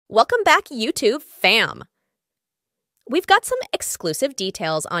Welcome back, YouTube fam! We've got some exclusive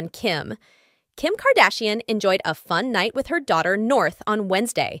details on Kim. Kim Kardashian enjoyed a fun night with her daughter North on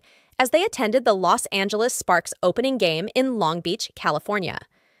Wednesday as they attended the Los Angeles Sparks opening game in Long Beach, California.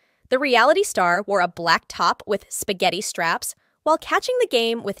 The reality star wore a black top with spaghetti straps while catching the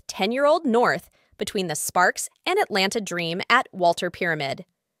game with 10-year-old North between the Sparks and Atlanta Dream at Walter Pyramid.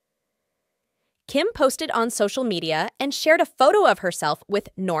 Kim posted on social media and shared a photo of herself with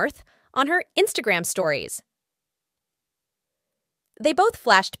North on her Instagram stories. They both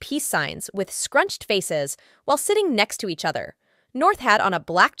flashed peace signs with scrunched faces while sitting next to each other. North had on a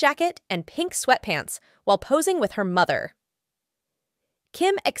black jacket and pink sweatpants while posing with her mother.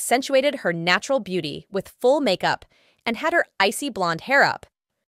 Kim accentuated her natural beauty with full makeup and had her icy blonde hair up,